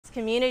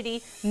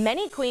community,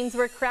 many queens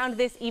were crowned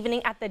this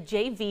evening at the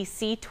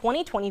JVC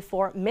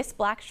 2024 Miss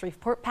Black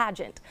Shreveport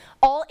pageant.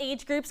 All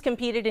age groups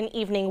competed in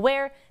evening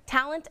wear,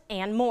 talent,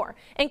 and more,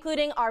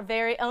 including our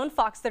very own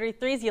Fox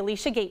 33's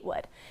Yalisha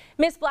Gatewood.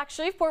 Miss Black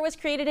Shreveport was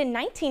created in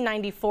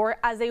 1994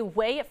 as a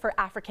way for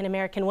African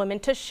American women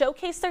to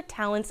showcase their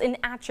talents and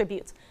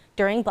attributes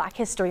during Black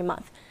History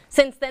Month.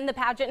 Since then, the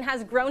pageant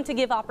has grown to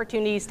give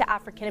opportunities to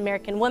African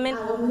American women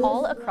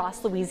all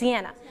across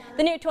Louisiana.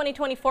 The new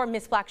 2024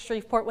 Miss Black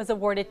Shreveport was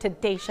awarded to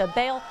Daisha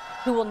Bale,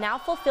 who will now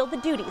fulfill the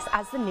duties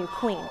as the new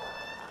queen.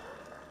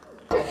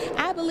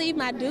 I believe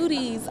my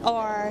duties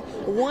are,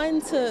 one,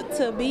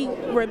 to be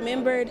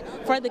remembered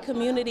for the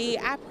community.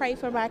 I pray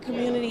for my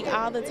community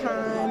all the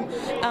time.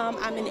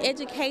 I'm in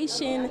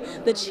education.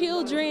 The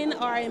children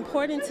are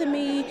important to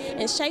me,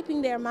 and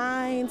shaping their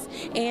minds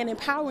and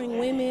empowering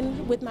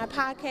women with my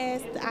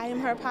podcast, I Am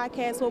Her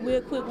Podcast, where we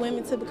equip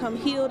women to become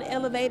healed,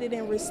 elevated,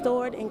 and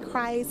restored in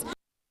Christ.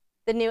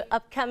 The new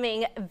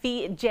upcoming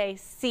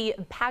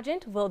VJC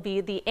pageant will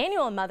be the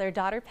annual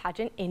Mother-Daughter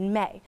pageant in May.